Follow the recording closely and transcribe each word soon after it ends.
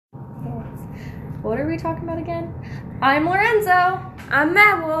What are we talking about again? I'm Lorenzo. I'm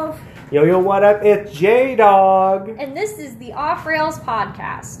Matt Wolf. Yo, what up? It's J-Dog. And this is the Off Rails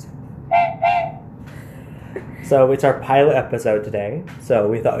Podcast. So it's our pilot episode today. So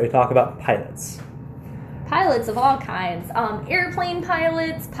we thought we'd talk about pilots. Pilots of all kinds. Airplane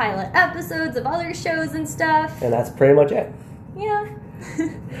pilots, pilot episodes of other shows and stuff. And that's pretty much it. Yeah.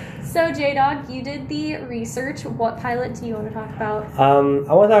 So, J-Dog, you did the research. What pilot do you want to talk about?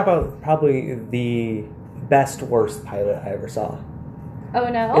 I want to talk about probably the best worst pilot I ever saw. Oh,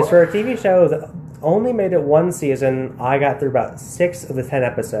 no? It's for a TV show that only made it one season. I got through about 6 of the 10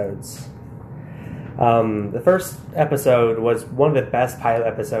 episodes. The first episode was one of the best pilot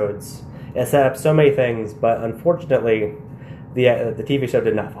episodes. It set up so many things, but unfortunately, the TV show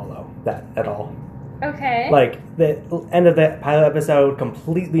did not follow that at all. Okay. Like, the end of the pilot episode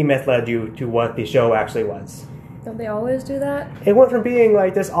completely misled you to what the show actually was. Don't they always do that? It went from being,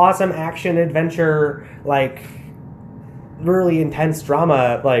 like, this awesome action adventure, like, really intense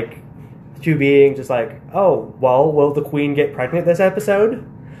drama, like, to being just like, oh, well, will the Queen get pregnant this episode?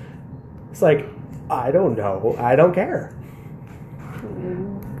 It's like, I don't know. I don't care.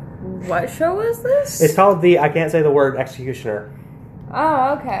 What show is this? It's called I can't say the word, Executioner.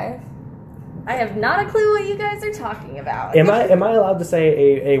 Oh, okay. I have not a clue what you guys are talking about. Am I allowed to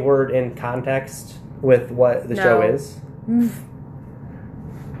say a word in context with what the show is?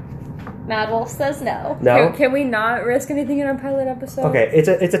 Mad Wolf says no. No? Can we not risk anything in our pilot episode? Okay, it's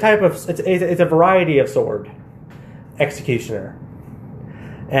a type of it's a variety of sword, Executioner,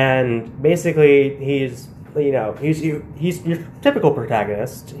 and basically he's your typical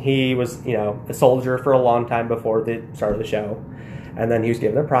protagonist. He was a soldier for a long time before the start of the show, and then he was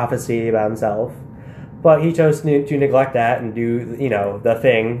given a prophecy about himself, but he chose to neglect that and do the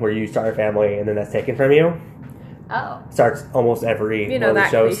thing where you start a family and then that's taken from you. Oh. Starts almost every one of the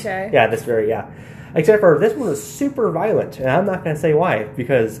that shows. cliche. Yeah, except for this one was super violent, and I'm not going to say why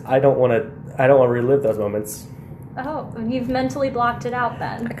because I don't want to relive those moments. Oh, you've mentally blocked it out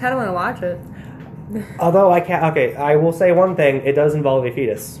then. I kind of want to watch it. Although I can't. Okay, I will say one thing: it does involve a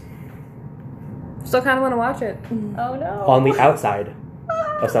fetus Still kind of want to watch it. Oh no. on the outside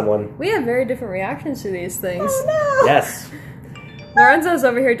of someone. We have very different reactions to these things. Oh no. Yes, Lorenzo's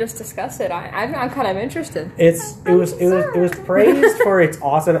over here just discuss it. I'm kind of interested. it was praised for its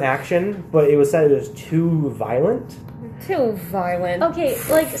awesome action, but it was said it was too violent. Too violent. Okay,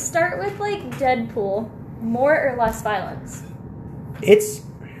 start with Deadpool. More or less violence? It's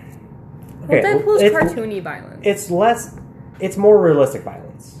Well, okay. Deadpool's it's, cartoony violence. It's more realistic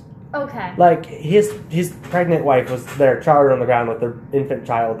violence. Okay. Like, his pregnant wife was there charred on the ground with their infant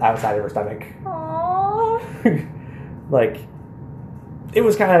child outside of her stomach. Aww. Like, it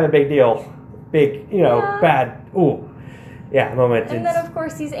was kind of a big deal. Big, Yeah. bad, moment. And then, of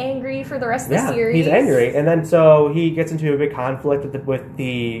course, he's angry for the rest of the series. He's angry. And then, so, he gets into a big conflict with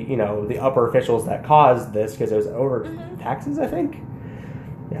the upper officials that caused this, because it was over taxes, I think?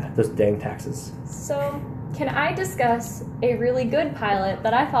 Yeah, those dang taxes. So, can I discuss a really good pilot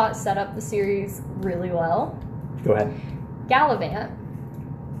that I thought set up the series really well? Go ahead. Gallivant.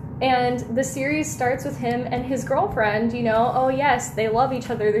 And the series starts with him and his girlfriend, oh yes, they love each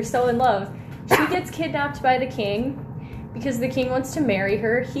other, they're so in love. She gets kidnapped by the king because the king wants to marry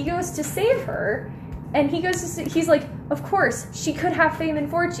her. He goes to save her, and he's like, of course, she could have fame and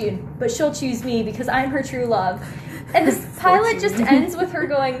fortune, but she'll choose me because I'm her true love. And this pilot just ends with her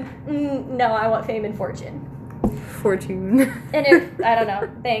going, no, I want fame and fortune. Fortune. And I don't know.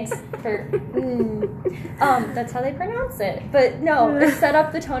 Thanks for. That's how they pronounce it. But no, it set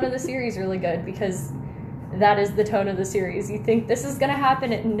up the tone of the series really good because that is the tone of the series. You think this is gonna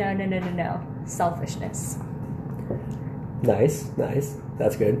happen? No. Selfishness. Nice.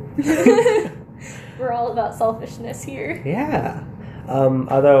 That's good. We're all about selfishness here. Yeah.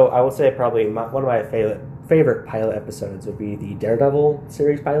 Although, I will say probably one of my favorite pilot episodes would be the Daredevil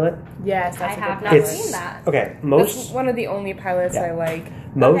series pilot. Yes, I that's a have good not pilot. seen that. Okay, That's most one of the only pilots I like.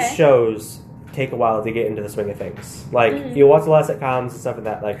 most shows take a while to get into the swing of things. Like, you watch a lot of sitcoms and stuff like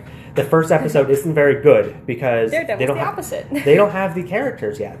that. Like, the first episode isn't very good because Daredevil's they don't the have, opposite. they don't have the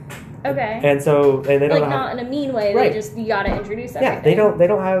characters yet. Okay. And they don't Not in a mean way. Right. You gotta introduce everything. Yeah, they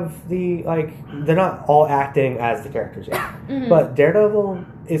don't have the, they're not all acting as the characters yet. But Daredevil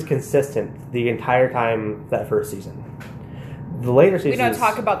is consistent the entire time that first season. The later seasons... We don't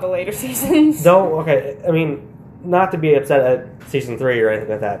talk about the later seasons. No, okay, I mean, not to be upset at season 3 or anything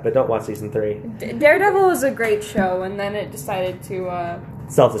like that, but don't watch season 3. Daredevil was a great show, and then it decided to,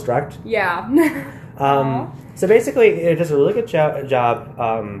 Self-destruct. Yeah. So basically, it does a really good job.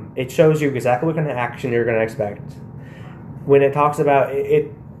 It shows you exactly what kind of action you're going to expect. When it talks about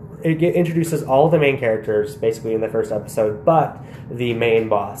it, introduces all the main characters basically in the first episode, but the main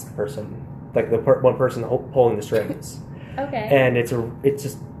boss person, like the one person pulling the strings. Okay. And it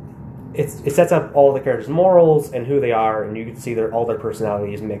sets up all the characters' morals and who they are, and you can see all their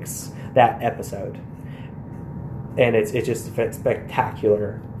personalities mix that episode. And it's just a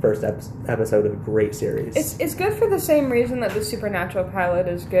spectacular first episode of a great series. It's good for the same reason that the Supernatural pilot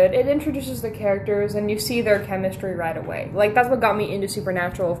is good. It introduces the characters and you see their chemistry right away. Like, that's what got me into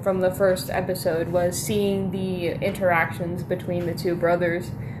Supernatural from the first episode, was seeing the interactions between the two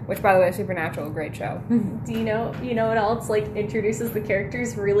brothers. Which, by the way, Supernatural, great show. Do you know what else introduces the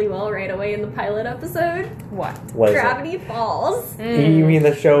characters really well right away in the pilot episode? What? What is Gravity Falls. You mean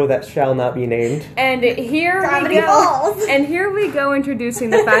the show that shall not be named? And here Gravity we go. Falls. And here we go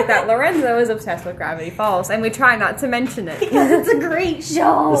introducing the fact that Lorenzo is obsessed with Gravity Falls, and we try not to mention it. Because it's a great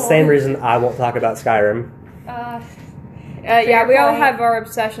show. The same reason I won't talk about Skyrim. Yeah, we all point. have our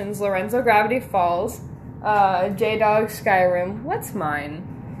obsessions. Lorenzo, Gravity Falls. J-Dog, Skyrim. What's mine?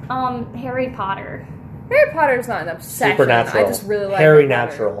 Harry Potter. Harry Potter's not an obsession. Supernatural. I just really like Harry Harry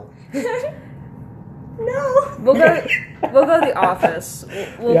Potter. Natural. No. We'll go to The Office.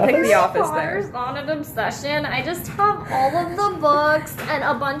 We'll pick The Office Potter's there. not an obsession. I just have all of the books and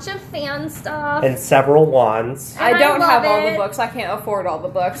a bunch of fan stuff. And several wands. I And I don't love have all it. the books. I can't afford all the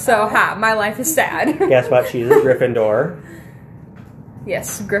books. So, my life is sad. Guess what? She's a Gryffindor.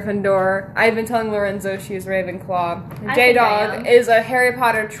 Yes, Gryffindor. I've been telling Lorenzo she's Ravenclaw. I J-Dog think I is a Harry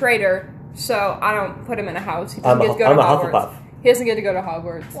Potter traitor, so I don't put him in a house. He doesn't I'm get to go a to Hogwarts. Hufflepuff. He doesn't get to go to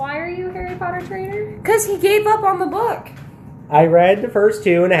Hogwarts. Why are you a Harry Potter traitor? Because he gave up on the book. I read the first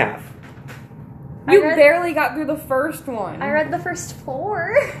 2.5. You read- barely got through the first one. I read the first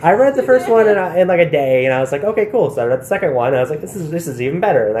 4. I read the first one in like a day, and I was like, okay, cool. So I read the second one, and I was like, this is even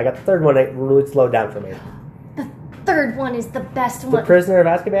better. And I got the third one, it really slowed down for me. The third one is the best The one. Prisoner of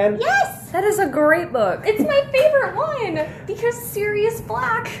Azkaban? Yes! That is a great book. It's my favorite one because Sirius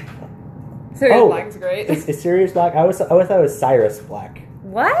Black. Sirius Black is great. It's Sirius Black. I always thought it was Cyrus Black.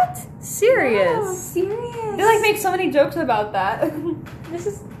 What? Serious? Oh, serious. You make so many jokes about that. This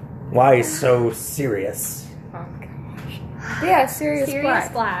is Why so serious? Oh gosh. Yeah, Sirius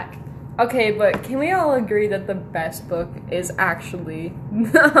Black. Okay, but can we all agree that the best book is actually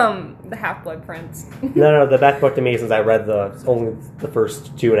the Half-Blood Prince? No, the best book to me, since I read only the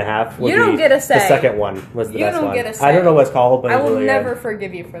first 2.5. You don't get a say. The second one was the You best don't one. get a say. I don't know what it's called, but I it was will really never good.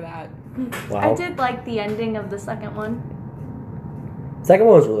 forgive you for that. Wow. I did like the ending of the second one Second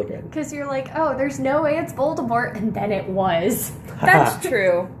one was really good. because you're like, oh, there's no way it's Voldemort, and then it was. That's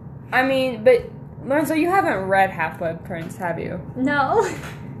true. I mean, but Lorenzo, you haven't read Half-Blood Prince, have you? No,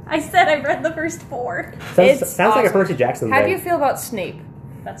 I said I read the first 4. Sounds like a awesome. Percy Jackson How do thing. you feel about Snape?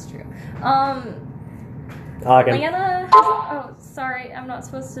 That's true. Again, Lana. Oh, sorry, I'm not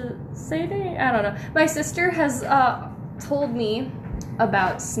supposed to say name. I don't know. My sister has told me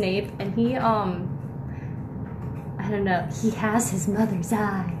about Snape, and he I don't know. He has his mother's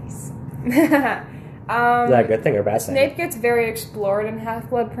eyes. is that a good thing or bad thing? Snape gets very explored in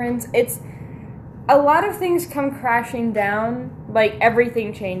Half-Blood Prince. It's a lot of things come crashing down. Like,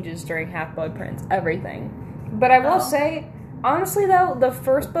 everything changes during Half-Blood Prince. Everything. But I will say, honestly though, the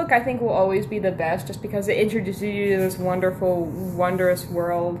first book I think will always be the best, just because it introduces you to this wonderful, wondrous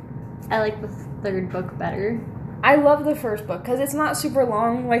world. I like the third book better. I love the first book because it's not super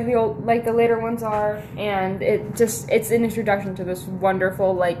long like the later ones are, and it's an introduction to this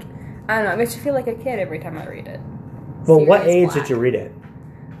wonderful, like, I don't know, it makes you feel like a kid every time I read it. Well, what Sirius age Black. did you read it?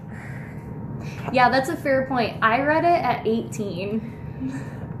 Yeah, that's a fair point. I read it at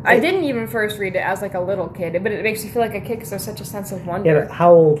 18. I didn't even first read it as like a little kid, but it makes you feel like a kid because there's such a sense of Yeah, wonder. but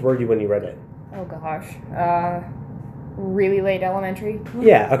how old were you when you read it? Oh gosh, really late elementary.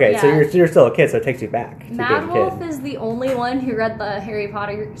 Yeah, okay, so Yeah. you're still a kid, so it takes you back to being Mad a Wolf kid. is the only one who read the Harry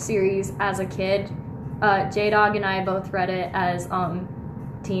Potter series as a kid. J-Dog and I both read it as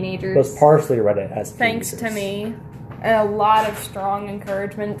teenagers. Was partially read it as Thanks to teenagers. me, and a lot of strong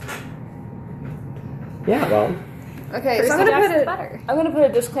encouragement. Yeah, well, Okay, Percy so I'm Jackson's better. gonna put a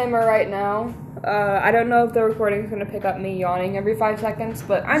disclaimer right now. I don't know if the recording is gonna pick up me yawning every 5 seconds,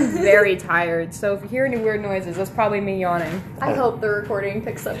 but I'm very tired. So if you hear any weird noises, that's probably me yawning. I hope the recording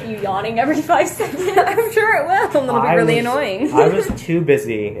picks up you yawning every 5 seconds. I'm sure it will. And it'll be really annoying. I was too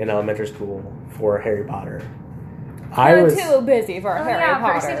busy in elementary school for Harry Potter. I'm too busy for Oh Harry yeah,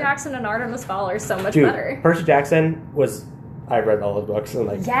 Potter. Percy Jackson and Artemis Fowl are so much Dude, better. Percy Jackson was. I read all those books and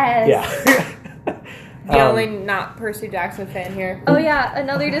like. Yes. Yeah. The only not Percy Jackson fan here. Oh yeah,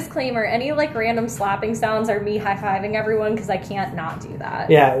 another disclaimer. Any like random slapping sounds are me high-fiving everyone because I can't not do that.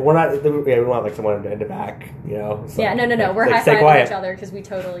 Yeah, we're not. Yeah, we want like someone in the back, you know. So, Yeah, no. We're like, stay high-fiving quiet. each other because we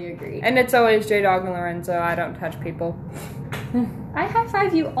totally agree. And it's always J-Dog and Lorenzo. I don't touch people. I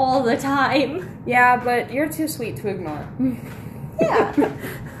high-five you all the time. Yeah, but you're too sweet to ignore. Yeah.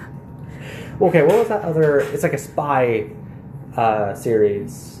 Okay, what was that other? It's like a spy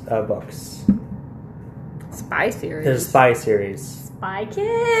series of books. Spy series. There's a spy series. Spy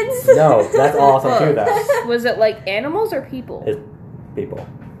Kids. No, that's awesome too, though. Was it like animals or people? It's people.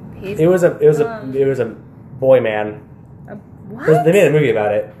 People. It was a boy man. What? They made a movie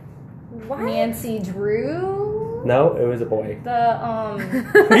about it. What? Nancy Drew. No, it was a boy. No,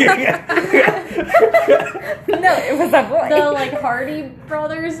 it was a boy. The like Hardy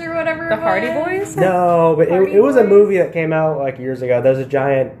brothers or whatever. The it Hardy was. Boys? No, but Hardy it was a Boys? movie that came out like years ago. There was a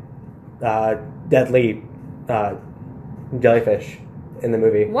giant, deadly jellyfish in the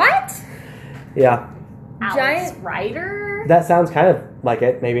movie. What? Yeah, Alex Giant- Rider. that sounds kind of like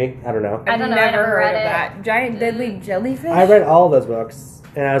it. Maybe, I don't know. I don't know, I Never never heard read of it. that. Giant deadly jellyfish? I read all of those books,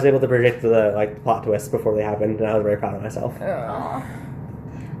 and I was able to predict the plot twists before they happened, and I was very proud of myself. Oh. Aw.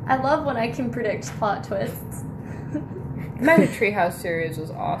 I love when I can predict plot twists. Magic Treehouse series was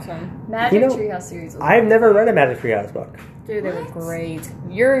awesome. Magic You know, Treehouse series. Was I've never read a Magic Treehouse book. Dude, they were What? great.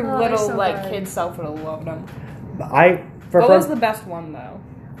 Your Oh, little, they're so like, good. kid self would have loved them. For What was the best one, though?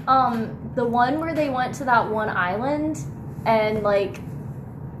 the one where they went to that one island and like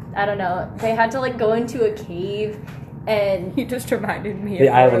I don't know, they had to like go into a cave and You just reminded me The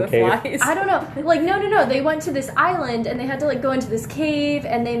of island Lord of the cave. Flies. I don't know. Like no. They went to this island and they had to like go into this cave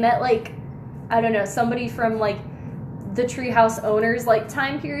and they met like I don't know, somebody from like the treehouse owners like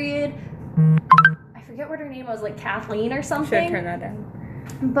time period. I forget what her name was, like Kathleen or Should something. turn that down.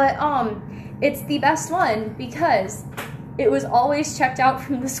 But it's the best one because it was always checked out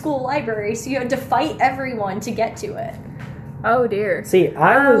from the school library, so you had to fight everyone to get to it. Oh, dear. See,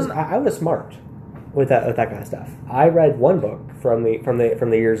 I was smart with that kind of stuff. I read one book from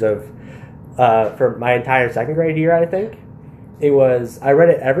the years of for my entire second grade year. I think I read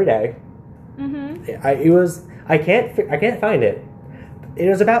it every day. Mm-hmm. I can't find it. It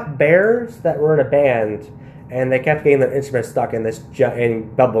was about bears that were in a band, and they kept getting their instruments stuck in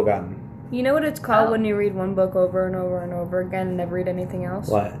in bubble gum. You know what it's called Oh. when you read one book over and over and over again and never read anything else?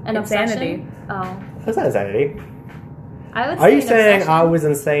 What? An Insanity. obsession? Oh. That's not insanity. I would Are say you an saying obsession. I was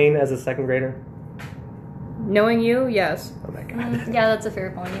insane as a second grader? Knowing you, yes. Oh my god. Yeah, that's a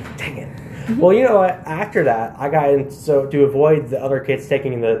fair point. Dang it. Well, you know what? After that, I got in, so to avoid the other kids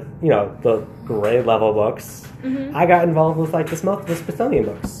taking the grade level books, I got involved with like the Smithsonian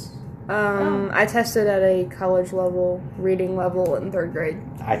books. I tested at a college level, reading level in third grade.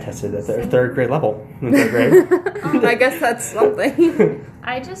 I tested at the third grade level in third grade. I guess that's something.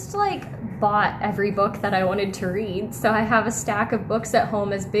 I just like bought every book that I wanted to read, so I have a stack of books at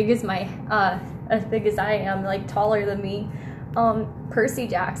home as big as I am, like taller than me. Percy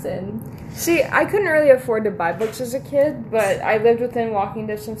Jackson. See, I couldn't really afford to buy books as a kid, but I lived within walking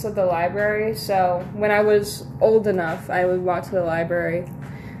distance of the library, so when I was old enough, I would walk to the library.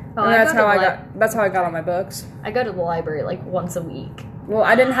 Oh, And I that's go to how the that's how I got all my books. I go to the library like once a week. Well,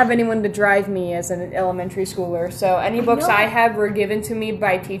 I didn't have anyone to drive me as an elementary schooler, so any books No. I had were given to me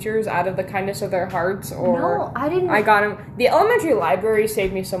by teachers out of the kindness of their hearts, or No, I didn't. I got them. The elementary library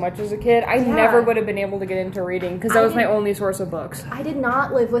saved me so much as a kid. I Yeah. never would have been able to get into reading because that I was my didn't- only source of books. I did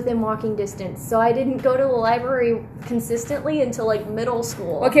not live within walking distance, so I didn't go to the library consistently until like middle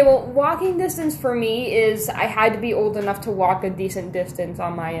school. Okay, well, walking distance for me is I had to be old enough to walk a decent distance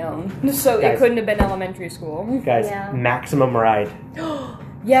on my own, so it Guys. couldn't have been elementary school. Guys, Yeah. Maximum Ride.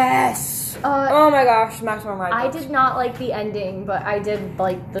 Yes. Oh my gosh, Maximum Ride. I books. did not like the ending, but I did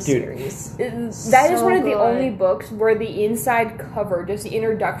like the Dude. series. That is So one of the good. only books where the inside cover, just the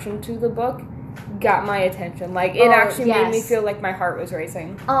introduction to the book, got my attention. Like, it Oh, actually made me yes. feel like my heart was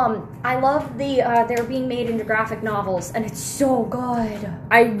racing. I love the they're being made into graphic novels, and it's so good.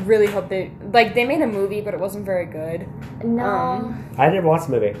 I really hope they made a movie, but it wasn't very good. No, I never watched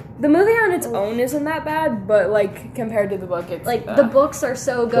the movie. The movie on its own isn't that bad, but like compared to the book, it's like the books are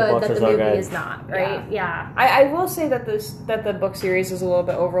so good books that are the so movie good. is not, right? Yeah. I will say that the book series is a little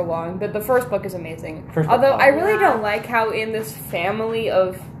bit overlong, but the first book is amazing. First book- Although I really Yeah. don't like how in this family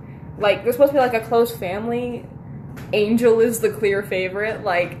of like they're supposed to be like a close family. Angel is the clear favorite.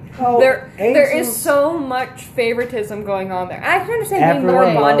 Like Oh, there is Angel's- so much favoritism going on there. And I can understand being more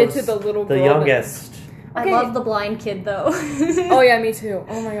Everyone bonded loves to the little the girl. youngest. I Okay. love the blind kid though. Oh yeah, me too.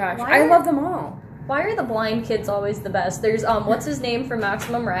 Oh my gosh, Why I are- love them all. Why are the blind kids always the best? There's what's his name from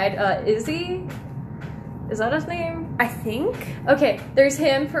Maximum Ride? Izzy. Is that his name? I think. Okay, there's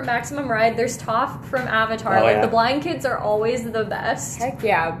him from Maximum Ride. There's Toph from Avatar. Oh, like, yeah. the blind kids are always the best. Heck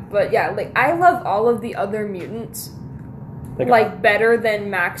yeah. But yeah, like, I love all of the other mutants, Like, better than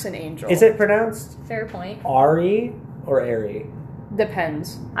Max and Angel. is it pronounced Fair point. Ari or Ari?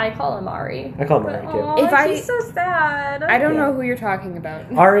 Depends. I call him Ari. I call him Ari, too. Aw, he's so sad. I don't Yeah. know who you're talking about.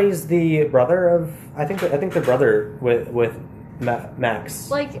 Ari's the brother of... I think the brother with Max.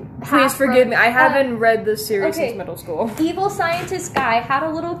 Like, Please forgive me. I haven't read this series okay. since middle school. Evil scientist guy had a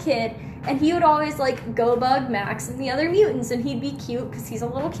little kid, and he would always like go bug Max and the other mutants, and he'd be cute because he's a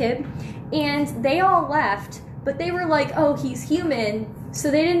little kid. And they all left, but they were like, "Oh, he's human,"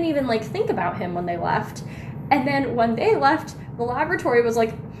 so they didn't even like think about him when they left. And then when they left, the laboratory was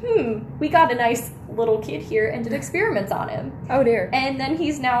like, we got a nice little kid here and did experiments on him. Oh dear. And then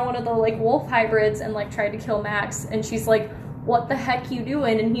he's now one of the like wolf hybrids and like tried to kill Max, and she's like, "What the heck you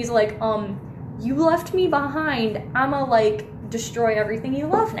doing?" And he's like, "You left me behind. I'ma like destroy everything you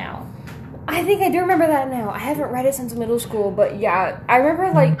love now." I think I do remember that now. I haven't read it since middle school, but yeah, I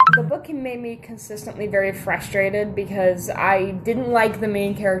remember like the book made me consistently very frustrated because I didn't like the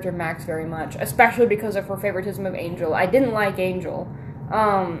main character Max very much, especially because of her favoritism of Angel. I didn't like Angel,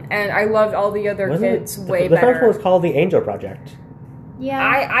 and I loved all the other kids way the better. first one was called the Angel Project. Yeah.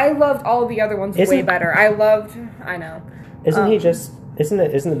 I loved all the other ones way Isn't- better. I know. Isn't he just... Isn't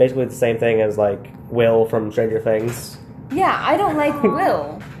it basically the same thing as, like, Will from Stranger Things? Yeah, I don't like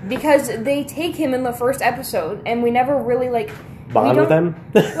Will because they take him in the first episode and we never really like Bond with them?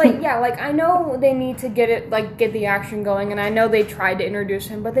 I know they need to get the action going, and I know they tried to introduce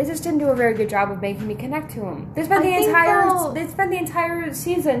him, but they just didn't do a very good job of making me connect to him. They spent the entire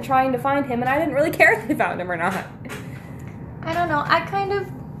season trying to find him, and I didn't really care if they found him or not. I don't know. I kind of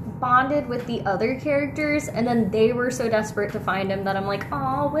bonded with the other characters, and then they were so desperate to find him that I'm like,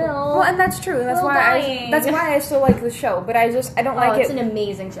 "Aw, Will." Well, and that's true. That's Will dying. that's why I still like the show, but I don't like it's it. an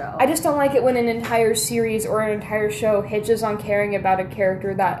amazing show. I just don't like it when an entire series or an entire show hitches on caring about a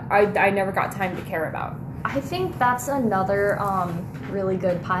character that I never got time to care about. I think that's another really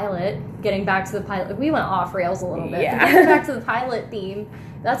good pilot. Getting back to the pilot, we went off rails a little bit. Yeah. But getting back to the pilot theme,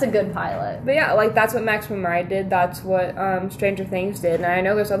 that's a good pilot. But yeah, like that's what Maximum Ride did. That's what Stranger Things did, and I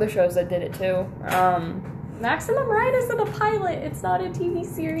know there's other shows that did it too. Maximum Ride isn't a pilot. It's not a TV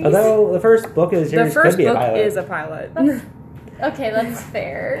series. Although the first book of the series could be a pilot. is a pilot. Okay, that's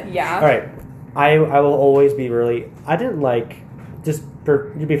fair. Yeah. All right. I will always be really... I didn't like... Just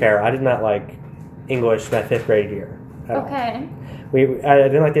to be fair, I did not like English that 5th grade year. At all. Okay. I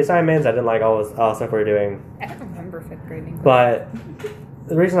didn't like the assignments. I didn't like all this stuff we were doing. I don't remember 5th grade English. But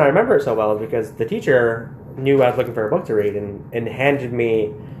the reason I remember it so well is because the teacher knew I was looking for a book to read and handed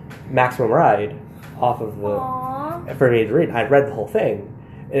me Maximum Ride off of Aww. for me to read. I'd read the whole thing,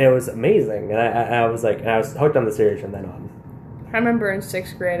 and it was amazing. And I was hooked on the series from then on. I remember in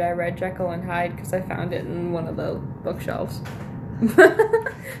 6th grade I read Jekyll and Hyde because I found it in one of the bookshelves.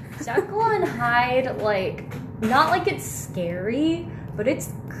 Jekyll and Hyde, like, not like it's scary, but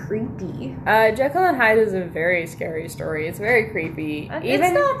it's creepy. Jekyll and Hyde is a very scary story. It's very creepy.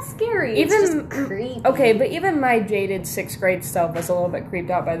 It's not scary. It's just creepy. Okay, but even my jaded 6th grade self was a little bit creeped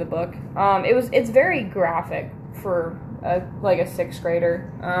out by the book. It's very graphic for a 6th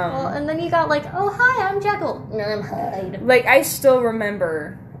grader. Well, and then you got like, "Oh hi, I'm Jekyll." No, I'm Hyde. Like I still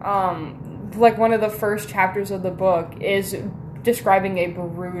remember, like one of the first chapters of the book is describing a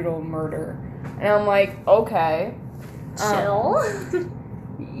brutal murder, and I'm like, okay, Chill.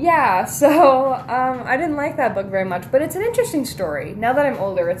 yeah. So I didn't like that book very much, but it's an interesting story. Now that I'm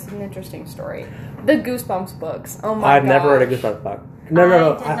older, it's an interesting story. The Goosebumps books. Oh my god! I've never read a Goosebumps book.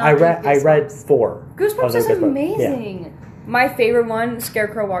 No. I read 4. Goosebumps is Goosebumps. amazing. Yeah. My favorite one,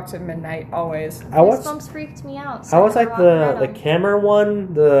 Scarecrow Walks at Midnight, always. Goosebumps freaked me out. I was like the the Cameron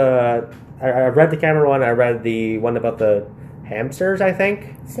one. I read the Cameron one. I read the one about the hamsters, I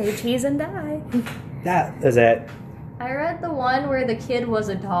think. Say cheese and die. That is it. I read the one where the kid was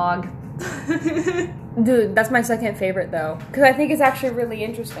a dog. Dude, that's my second favorite though, because I think it's actually really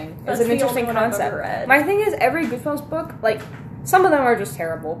interesting. That's it's an the interesting only one I've concept. ever read. My thing is, every Goosebumps book, like some of them are just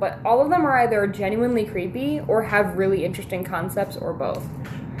terrible, but all of them are either genuinely creepy or have really interesting concepts, or both.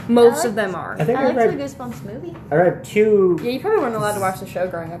 Most of them are. I think I I liked read. the Goosebumps movie. I read 2. Yeah, you probably weren't allowed to watch the show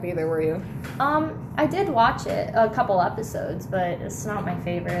growing up either, were you? I did watch it, a couple episodes, but it's not my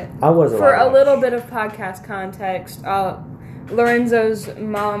favorite. I wasn't For allowed a to little watch. bit of podcast context, Lorenzo's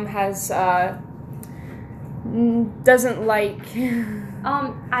mom has doesn't like.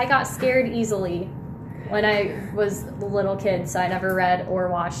 I got scared easily when I was a little kid, so I never read or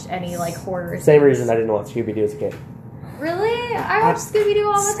watched any like horror. Same things. reason I didn't watch Scooby Doo as a kid. Really? I watch Scooby-Doo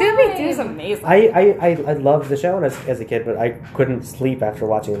all the time. Scooby-Doo's amazing. I loved the show as a kid, but I couldn't sleep after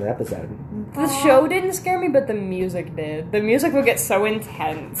watching an episode. The show didn't scare me, but the music did. The music would get so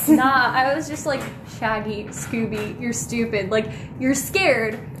intense. Nah, I was just like, Shaggy, Scooby, you're stupid. Like, you're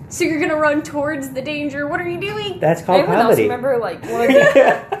scared, so you're gonna run towards the danger. What are you doing? That's called Anyone else comedy. remember, like, one of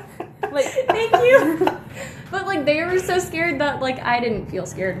the... like, Thank you. But, like, they were so scared that, like, I didn't feel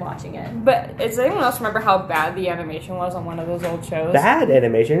scared watching it. but does anyone else remember how bad the animation was on one of those old shows? Bad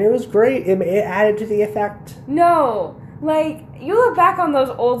animation. It was great. It added to the effect. No. Like, you look back on those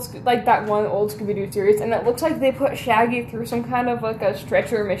old, like, that one old Scooby-Doo series, and it looks like they put Shaggy through some kind of, like, a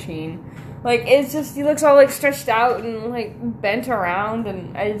stretcher machine. Like, it's just, he looks all, like, stretched out and, like, bent around,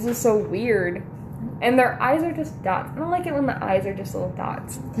 and it's just so weird. And their eyes are just dots. I don't like it when the eyes are just little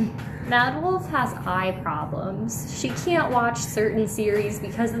dots. Mad Wolf has eye problems. She can't watch certain series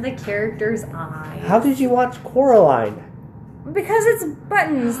because of the character's eyes. How did you watch Coraline? Because it's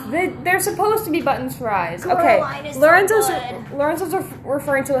buttons. They're supposed to be buttons for eyes. Coraline Okay, is so Lorenzo's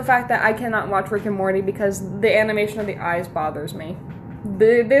referring to the fact that I cannot watch Rick and Morty because the animation of the eyes bothers me.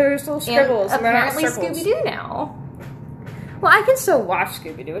 They're still scribbles. And they're not apparently circles. Scooby-Doo now. Well, I can still watch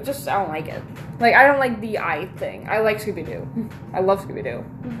Scooby-Doo. It's just I don't like it. Like, I don't like the eye thing. I like Scooby-Doo. I love Scooby-Doo.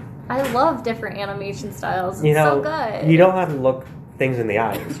 I love different animation styles. It's You know, so good. you don't have to look things in the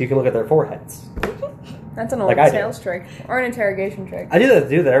eyes. You can look at their foreheads. That's an old Like I do. sales trick or an interrogation trick. I do that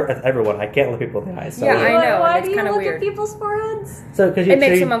with everyone. I can't look people in the eyes. So Yeah, I know, Why it's do you kinda look weird. at people's foreheads? because It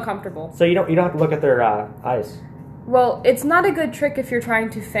makes them uncomfortable. So you don't have to look at their eyes. Well, it's not a good trick if you're trying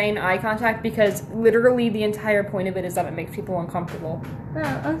to feign eye contact because literally the entire point of it is that it makes people uncomfortable.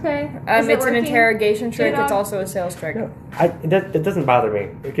 Oh, okay. Is it It's an working? interrogation trick. J-Dog? It's also a sales trick. No, it doesn't bother me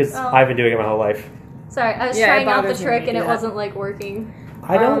because Oh. I've been doing it my whole life. Sorry, I was Yeah, it trying out the bothers me trick when and you it do that. wasn't like working.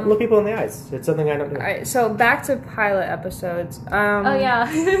 I don't look people in the eyes. It's something I don't do. Alright, so back to pilot episodes. Oh yeah.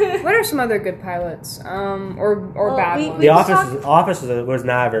 What are some other good pilots? Or Well, bad we- ones? The talked- Office was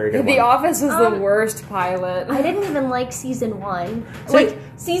not a very good The one. Office is the Um, worst pilot. I didn't even like season 1. See- Like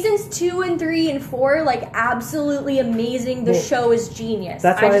seasons 2 and 3 and 4, like absolutely amazing. The Well, show is genius.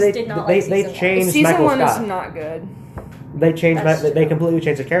 That's I why just they did not they, like they season changed Season Michael 1 Scott. is not good. They changed. That's They true. completely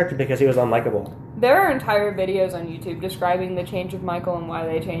changed the character because he was unlikable. There are entire videos on YouTube describing the change of Michael and why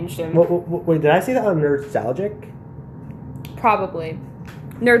they changed him. Wait, did I see that on Nerdstalgic? Probably.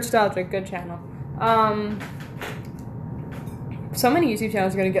 Nerdstalgic, good channel. So many YouTube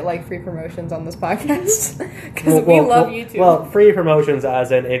channels are going to get like free promotions on this podcast because we love YouTube. Well, free promotions,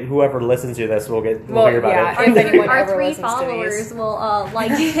 as in whoever listens to this will get. Will Well, hear about yeah, it. if anyone Our ever 3 listens to followers these. will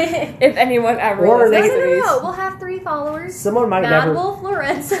like it. If anyone ever Or listens they- to these. We'll have 3 followers. Someone might Mad never. Wolf,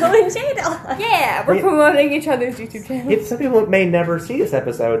 Lorenzo, and Jada. Yeah, we're Yeah. promoting each other's YouTube channels. Some people may never see this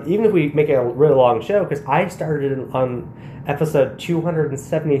episode, even if we make it a really long show, because I started on episode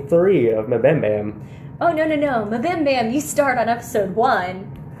 273 of Mabem Bam. Oh no! Mabim Bam, you start on episode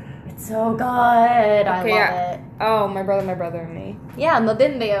 1. It's so good. I love yeah. it. Oh, my brother, and me. Yeah,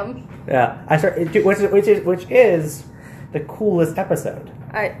 Mabim Bam. Yeah, I started, which is the coolest episode.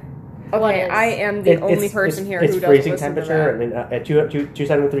 What Okay, is? I am the only person here it's who doesn't freezing listen temperature, to that. and at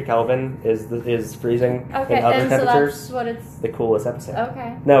 273 Kelvin is freezing Okay, in other and so temperatures. that's what it's. The coolest episode.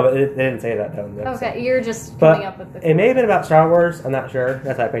 Okay. No, but it didn't say that though. in the episode. Okay, you're just But coming up with the. it may have been about Star Wars. I'm not sure.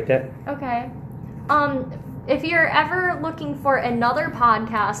 That's why I picked it. Okay. If you're ever looking for another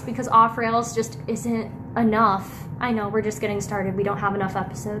podcast because Off Rails just isn't enough, I know we're just getting started. We don't have enough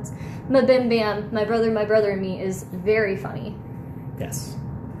episodes. Mabim Bam, my brother and me is very funny. Yes.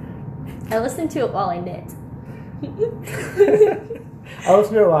 I listen to it while I knit. I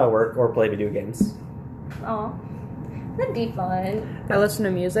listen to it while I work or play video games. Oh, that'd be fun. I listen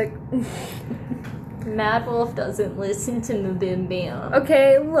to music. Mad Wolf doesn't listen to Mabim Bam.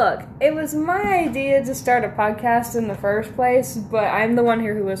 Okay, look, it was my idea to start a podcast in the first place, but I'm the one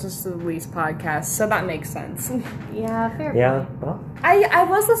here who listens to the least podcasts, so that makes sense. Yeah, fair. Yeah. Well, I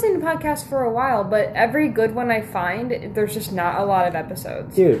was listening to podcasts for a while, but every good one I find, there's just not a lot of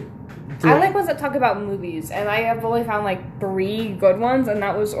episodes. dude. I like ones that talk about movies, and I have only found like 3 good ones, and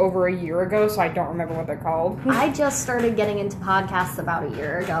that was over a year ago, so I don't remember what they're called. I just started getting into podcasts about a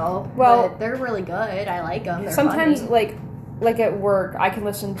year ago. Well- but they're really good. I like them. They're Sometimes, funny. like at work, I can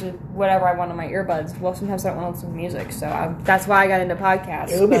listen to whatever I want on my earbuds. Well, sometimes I don't want to listen to music, so that's why I got into podcasts.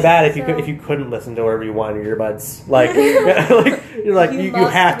 It would be but- bad if So- you couldn't listen to wherever you want in your earbuds. Like, you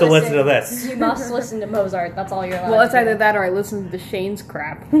must have to listen to this. You must listen to Mozart. That's all you're allowed. Well, it's to either do. that or I listen to Shane's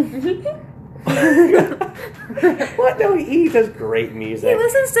crap. What? No, he does great music. He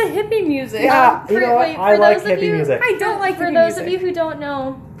listens to hippie music. Yeah, you know what? wait, I for like those of hippie you- music. I don't like For hippie those music. of you who don't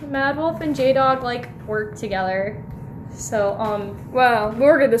know, Mad Wolf and J Dog like work together. So, Well, we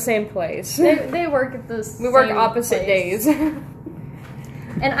work at the same place. they work at the We work same opposite place. days.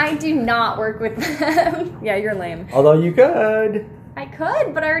 And I do not work with them. Yeah, you're lame. Although you could. I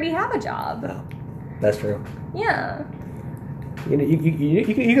could, but I already have a job. No, that's true. Yeah.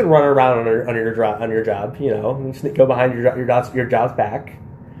 You could run around on your job. You know, you just go behind your job's back.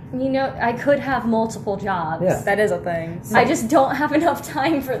 You know, I could have multiple jobs. Yeah. That is a thing. I just don't have enough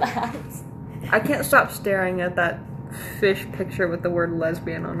time for that. I can't stop staring at that fish picture with the word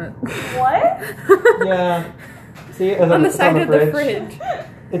lesbian on it. What? Yeah. See, On the side of the fridge.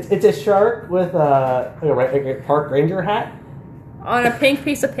 It's a shark with a park ranger hat. On a pink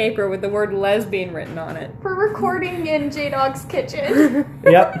piece of paper with the word lesbian written on it. We're recording in J-Dog's kitchen.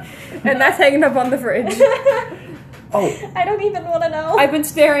 Yep. And that's hanging up on the fridge. Oh, I don't even want to know. I've been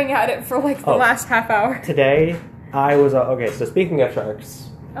staring at it for like the last half hour. today I was okay. So speaking of sharks,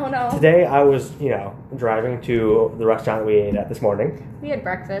 Oh no. today I was driving to the restaurant we ate at this morning, We had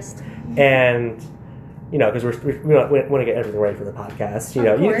breakfast. and because we want to get everything ready for the podcast. You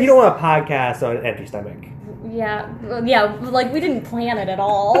Of know, course. you don't want a podcast on an empty stomach. Yeah. Well, yeah, like we didn't plan it at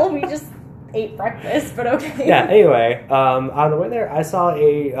all. We just ate breakfast, but okay. Yeah. Anyway, on the way there, I saw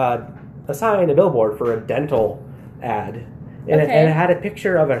a sign, a billboard for a dental ad, and Okay. it had a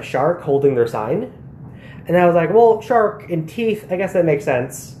picture of a shark holding their sign, and I was like, well, shark and teeth, I guess that makes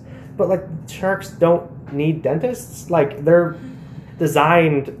sense, but like sharks don't need dentists. Like they're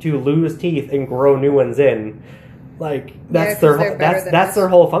designed to lose teeth and grow new ones in. Like that's 'cause they're better that's than that's us. their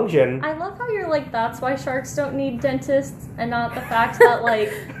whole function. I love how you're like, that's why sharks don't need dentists, and not the fact that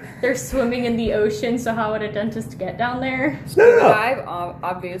like they're swimming in the ocean, so how would a dentist get down there? No. Dive,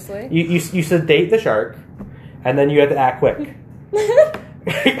 obviously. You sedate the shark, and then you have to act quick.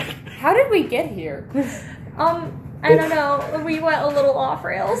 How did we get here? I don't know. We went a little off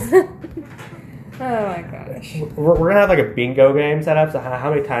rails. Oh my gosh. We're gonna have like a bingo game set up. So how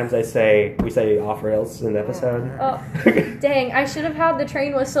many times we say off rails in an episode? Oh, dang! I should have had the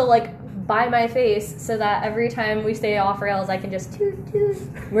train whistle like by my face, so that every time we stay off rails, I can just toot toot.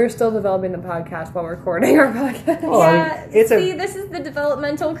 We're still developing the podcast while recording our podcast. Oh, Yeah. it's See, this is the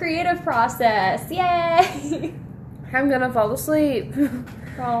developmental creative process. Yay! I'm gonna fall asleep.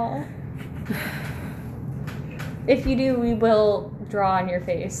 Oh. If you do, we will draw on your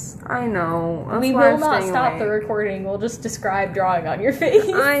face. I know. That's We why will I'm not staying stop the awake. recording. We'll just describe drawing on your face.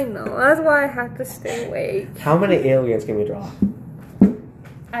 I know. That's why I have to stay awake. How many aliens can we draw?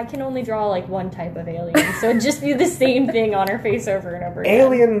 I can only draw like one type of alien, so it'd just be the same thing on her face over and over again.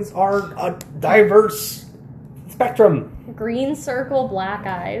 Aliens are a diverse spectrum. Green circle, black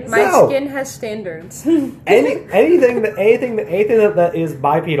eyes. My No. skin has standards. Anything that is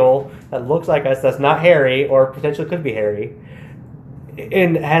bipedal, that looks like us, that's not hairy or potentially could be hairy,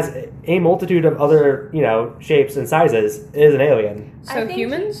 and has a multitude of other shapes and sizes is an alien. So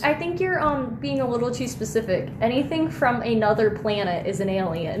humans? I think you're being a little too specific. Anything from another planet is an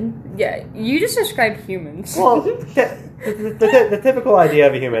alien. Yeah, you just described humans. Well, the typical idea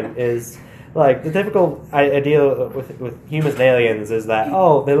of a human is like the typical idea with humans and aliens is that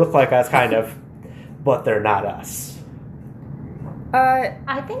they look like us kind of, but they're not us.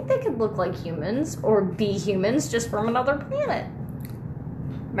 I think they could look like humans or be humans just from another planet.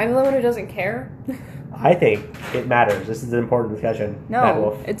 Am I the one who doesn't care? I think it matters. This is an important discussion. Matt No,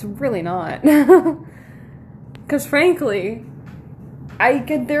 Wolf. it's really not. Because frankly, I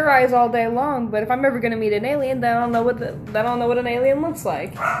could theorize all day long, but if I'm ever going to meet an alien, then I don't know what an alien looks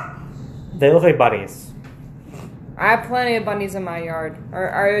like. They look like bunnies. I have plenty of bunnies in my yard. Do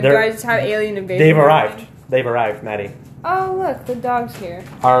They're- I just have alien invasion? They've arrived. They've arrived, Maddie. Oh, look, the dog's here.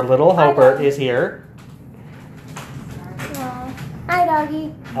 Our little Hi, helper dog. is here. Hi,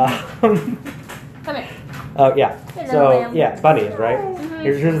 doggy. Um, Come here. oh yeah. Hello, So ma'am. yeah, bunnies, right?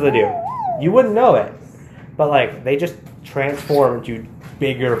 Here's what they do. You wouldn't know it, but like they just transform into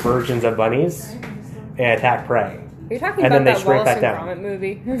bigger versions of bunnies and attack prey. You're talking And about then they that shrink Wallace back and down. Gromit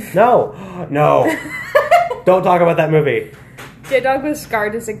movie. No. Don't talk about that movie. J-Dog was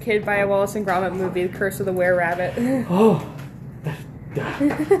scarred as a kid by a Wallace and Gromit movie, The Curse of the Were-Rabbit. Oh.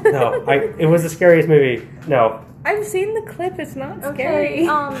 No, it was the scariest movie. No. I've seen the clip, it's not Okay. scary.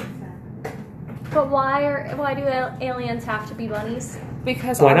 But why do aliens have to be bunnies?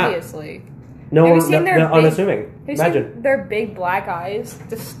 Because Why not? obviously. No Have you one, seen their big- unassuming. Have you Imagine. seen their big black eyes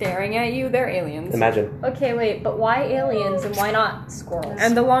just staring at you? They're aliens. Imagine. Okay, wait, but why aliens and why not squirrels?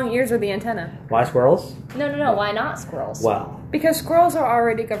 And the long ears are the antenna. Why squirrels? No, why not squirrels? Well, Because squirrels are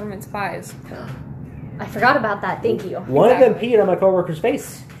already government spies. I forgot about that, thank you. one of them peed on my coworker's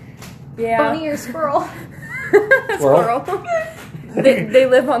face. Yeah. Bunny or squirrel? Squirrel. they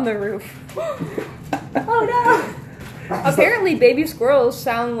live on the roof. Oh Apparently, baby squirrels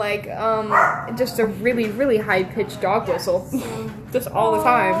sound like just a really, really high pitched dog whistle, just all the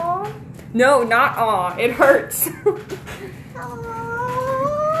time. Aww. No, not aw. It hurts.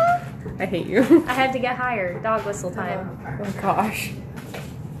 I hate you. I had to get higher. Dog whistle time. Oh gosh.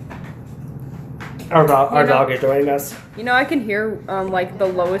 Our dog is joining us. You know, I can hear like the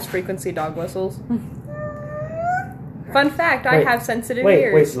lowest frequency dog whistles. Fun fact: I have sensitive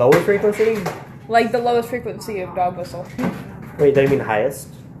ears. Wait, lowest frequency? Like the lowest frequency of dog whistle. Wait, do you mean highest?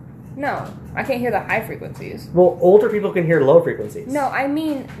 No, I can't hear the high frequencies. Well, older people can hear low frequencies. No, I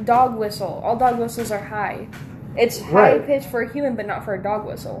mean dog whistle. All dog whistles are high. It's high Right. pitched for a human, but not for a dog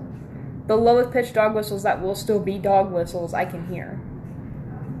whistle. The lowest pitched dog whistles that will still be dog whistles I can hear.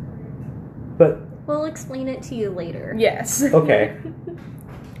 But, We'll explain it to you later. Yes. okay.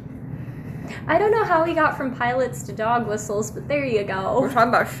 I don't know how we got from pilots to dog whistles, but there you We're go. talking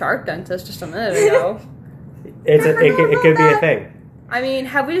about Shark Dentist just a minute ago. It could be a thing. I mean,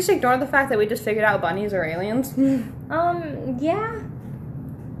 have we just ignored the fact that we just figured out bunnies are aliens? Yeah.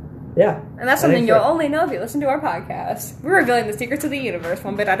 Yeah. And that's I think something you'll so. only know if you listen to our podcast. We're revealing the secrets of the universe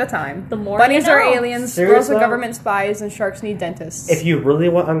one bit at a time. The more bunnies you are know. aliens, Seriously? squirrels are government spies, and sharks need dentists. If you really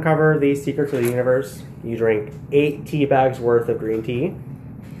want to uncover the secrets of the universe, you drink 8 tea bags worth of green tea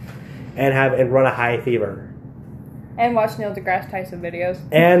and run a high fever. And watch Neil deGrasse Tyson videos.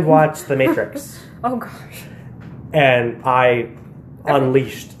 And watch The Matrix. Oh gosh. And I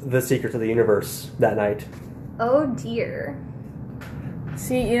unleashed the secrets of the universe that night. Oh dear.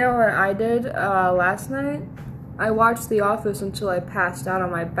 See, you know what I did last night? I watched The Office until I passed out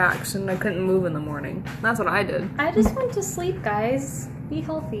on my back so I couldn't move in the morning. That's what I did. I just went to sleep, guys. Be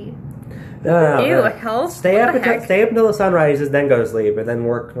healthy. No. Ew, health? Stay What up the until heck? stay up until the sun rises, then go to sleep, and then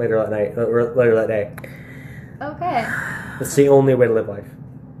work later that night. Later that day. Okay. That's the only way to live life.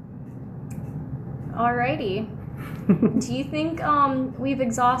 Alrighty. Do you think we've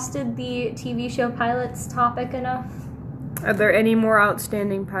exhausted the TV show pilots topic enough? Are there any more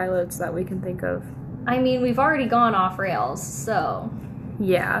outstanding pilots that we can think of? I mean, we've already gone off rails, so...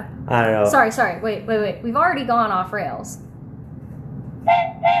 Yeah. I don't know. Sorry, wait. We've already gone off rails.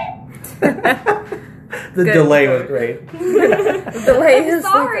 The Good. delay was great. Delay is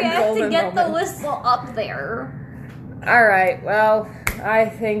Sorry, like I a have to golden get the moment. whistle up there. Alright, well, I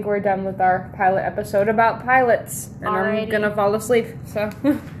think we're done with our pilot episode about pilots. And I'm Alrighty. gonna fall asleep, so.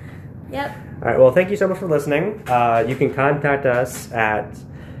 Yep. All right. Well, thank you so much for listening. You can contact us at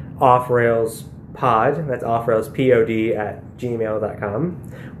offrailspod. That's offrailspod@gmail.com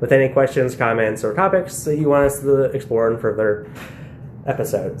with any questions, comments, or topics that you want us to explore in further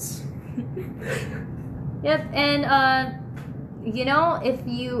episodes. Yep, and if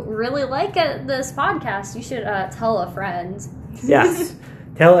you really like this podcast, you should tell a friend. Yes.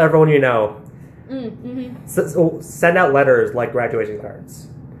 Tell everyone you know. Mm-hmm. Send out letters like graduation cards.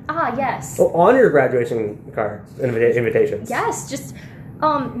 Ah, yes. Well, on your graduation cards, invitations. Yes, just,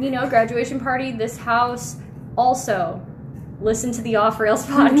 graduation party, this house. Also, listen to the Off Rails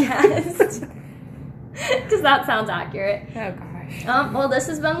podcast. Because that sounds accurate. Oh gosh. Well, this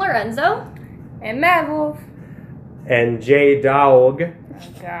has been Lorenzo. And Mad Wolf. And J Dog. Oh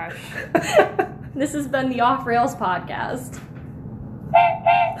gosh. This has been the Off Rails podcast.